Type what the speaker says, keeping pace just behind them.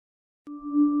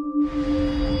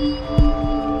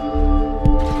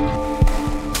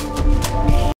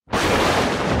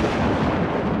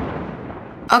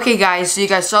Okay guys, so you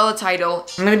guys saw the title.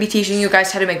 I'm gonna be teaching you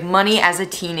guys how to make money as a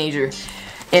teenager.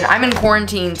 And I'm in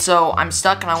quarantine, so I'm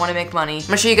stuck and I wanna make money. I'm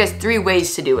gonna show you guys 3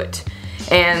 ways to do it.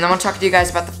 And I'm gonna talk to you guys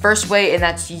about the first way, and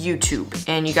that's YouTube.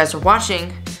 And you guys are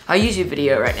watching a YouTube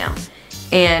video right now.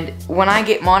 And when I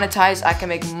get monetized, I can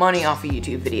make money off of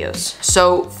YouTube videos.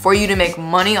 So for you to make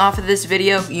money off of this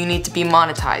video, you need to be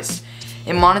monetized.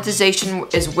 And monetization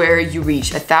is where you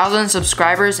reach 1,000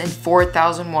 subscribers and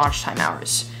 4,000 watch time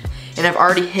hours. And I've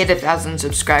already hit 1,000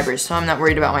 subscribers, so I'm not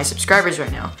worried about my subscribers right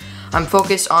now. I'm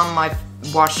focused on my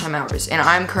watch time hours, and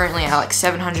I'm currently at like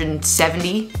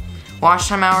 770 watch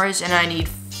time hours, and I need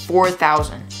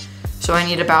 4,000. So I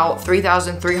need about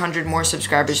 3,300 more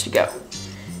subscribers to go.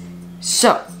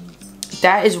 So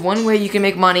that is one way you can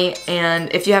make money, and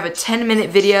if you have a 10-minute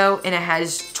video and it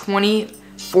has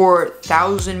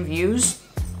 24,000 views,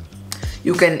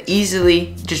 you can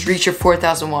easily just reach your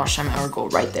 4,000 watch time hour goal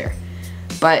right there.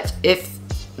 But if,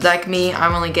 like me, I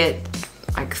only get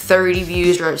like 30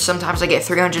 views, or sometimes I get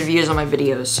 300 views on my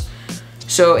videos.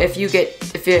 So if you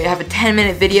have a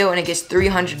 10-minute video and it gets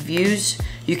 300 views,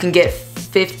 you can get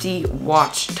 50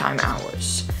 watch time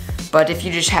hours. But if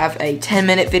you just have a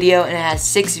 10-minute video and it has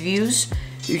 6 views,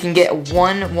 you can get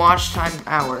 1 watch time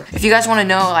hour. If you guys want to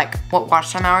know like what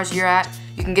watch time hours you're at,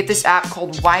 you can get this app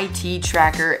called YT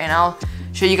Tracker, and I'll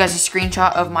show you guys a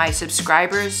screenshot of my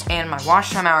subscribers and my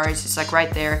watch time hours. It's like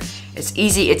right there. It's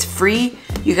easy, it's free.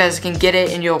 You guys can get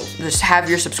it and you'll just have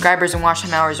your subscribers and watch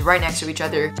time hours right next to each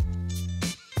other.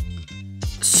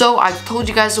 So I've told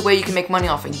you guys the way you can make money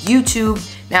off of YouTube.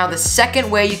 Now the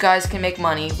second way you guys can make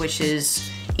money, which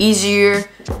is easier,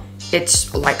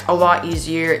 it's like a lot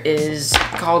easier, is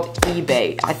called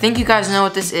eBay. I think you guys know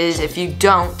what this is. If you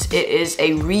don't, it is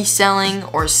a reselling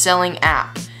or selling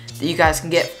app that you guys can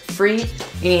get free.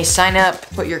 You need to sign up,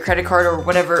 put your credit card or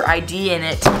whatever ID in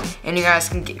it, and you guys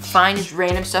can find just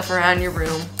random stuff around your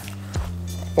room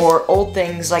or old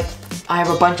things. Like I have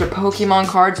a bunch of Pokemon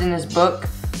cards in this book,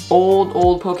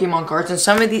 old Pokemon cards, and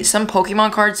some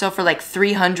Pokemon cards sell for like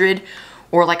 300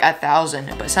 or like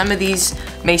 1,000, but some of these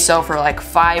may sell for like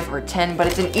 5 or 10. But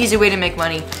it's an easy way to make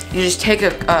money. You just take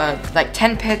like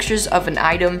 10 pictures of an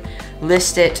item,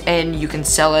 list it, and you can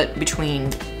sell it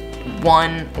between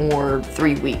 1 or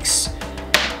 3 weeks.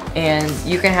 And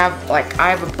you can have, like, I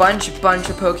have a bunch of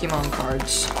Pokemon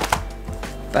cards.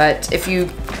 But if you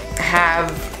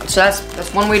have, so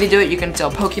that's one way to do it. You can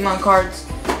sell Pokemon cards.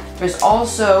 There's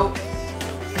also,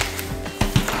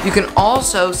 you can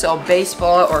also sell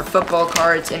baseball or football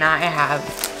cards, and I have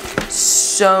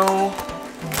so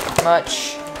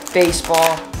much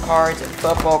baseball cards and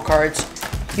football cards.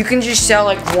 You can just sell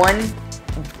like one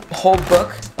whole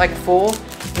book, like full.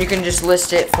 You can just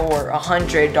list it for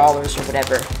 $100 or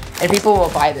whatever, and people will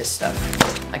buy this stuff.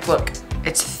 Like, look,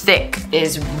 it's thick. It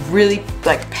is really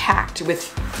like packed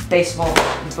with baseball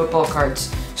and football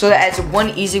cards. So that's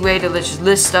one easy way to just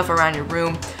list stuff around your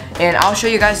room. And I'll show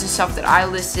you guys the stuff that I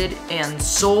listed and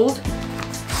sold.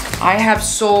 I have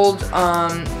sold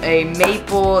a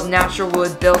maple natural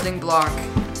wood building block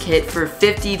kit for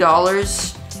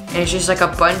 $50, and it's just like a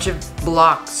bunch of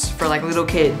blocks for like little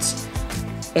kids.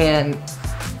 And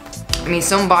I mean,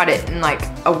 someone bought it in like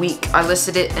a week. I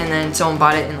listed it and then someone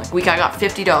bought it in like a week. I got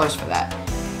 $50 for that.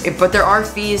 But there are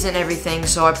fees and everything,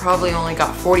 so I probably only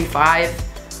got $45,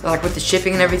 like with the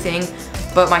shipping and everything.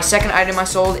 But my second item I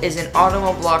sold is an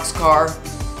Automoblocks car.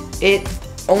 It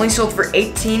only sold for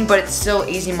 $18, but it's still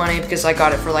easy money because I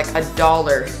got it for like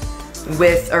 $1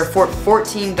 with, or for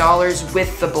 $14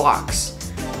 with the blocks.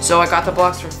 So I got the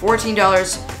blocks for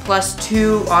 $14 plus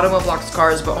 2 Automoblocks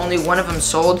cars, but only one of them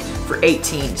sold for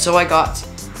 $18. So I got,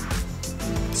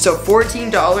 so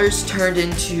 $14 turned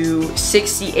into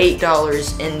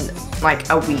 $68 in like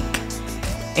a week.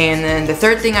 And then the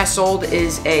third thing I sold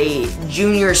is a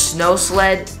junior snow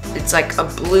sled. It's like a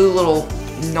blue little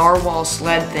narwhal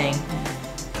sled thing.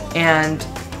 And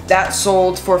that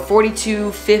sold for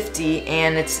 $42.50,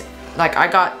 and it's like I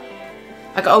got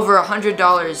like over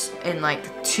 $100 in like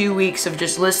 2 weeks of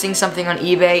just listing something on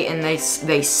eBay, and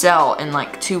they sell in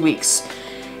like 2 weeks.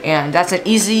 And that's an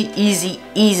easy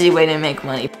way to make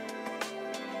money.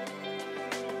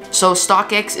 So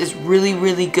StockX is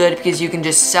really good because you can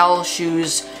just sell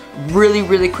shoes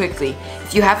really quickly.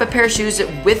 If you have a pair of shoes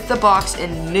with the box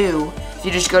and new, if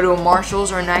you just go to a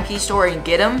Marshalls or a Nike store and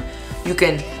get them, you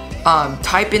can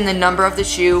type in the number of the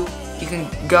shoe. You can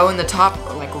go in the top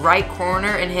like right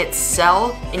corner and hit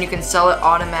sell, and you can sell it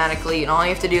automatically, and all you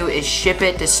have to do is ship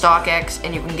it to StockX,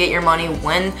 and you can get your money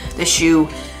when the shoe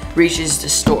reaches the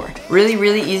store. Really,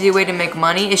 really easy way to make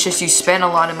money. It's just you spend a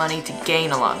lot of money to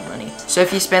gain a lot of money. So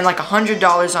if you spend like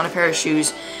 $100 on a pair of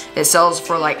shoes that sells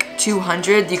for like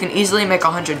 $200, you can easily make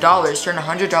 $100, turn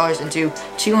 $100 into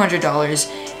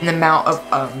 $200 in the amount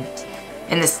of,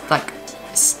 in this like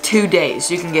 2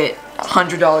 days. You can get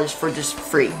 $100 for just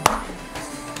free.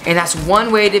 And that's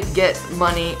one way to get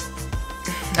money.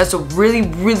 That's a really,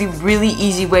 really, really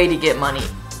easy way to get money.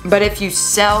 But if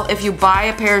you buy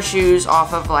a pair of shoes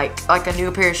off of like a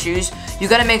new pair of shoes, you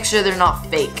gotta make sure they're not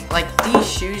fake. Like these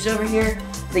shoes over here,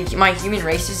 my human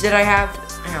races that I have,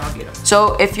 here, I'll get them.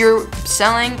 So if you're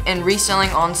selling and reselling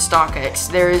on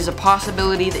StockX, there is a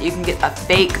possibility that you can get a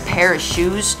fake pair of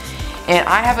shoes. And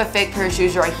I have a fake pair of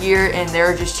shoes right here, and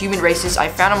they're just human races. I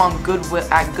found them on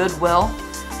Goodwill,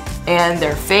 and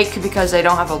they're fake because they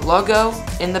don't have a logo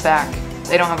in the back.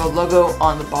 They don't have a logo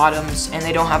on the bottoms, and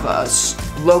they don't have a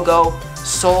logo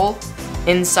sole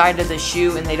inside of the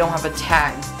shoe, and they don't have a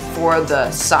tag for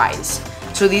the size.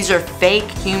 So these are fake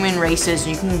human races.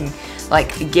 You can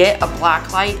like get a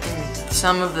black light and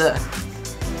some of the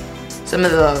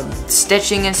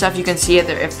stitching and stuff. You can see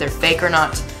if they're fake or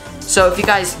not. So if you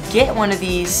guys get one of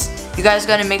these, you guys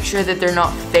gotta make sure that they're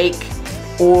not fake,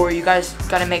 or you guys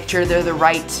gotta make sure they're the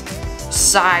right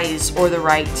size or the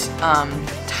right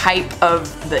type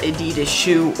of the Adidas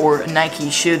shoe or Nike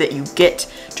shoe that you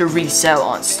get to resell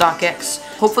on StockX.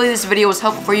 Hopefully this video was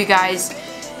helpful for you guys.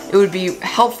 It would be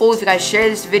helpful if you guys share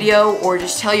this video or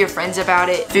just tell your friends about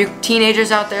it. If you're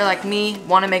teenagers out there like me,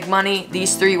 want to make money,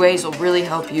 these 3 ways will really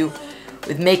help you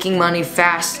with making money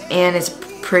fast, and it's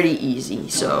pretty easy.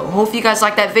 So hope you guys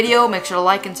like that video. Make sure to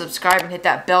like and subscribe and hit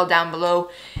that bell down below,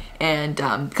 and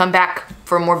come back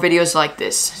for more videos like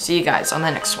this. See you guys on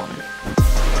the next one.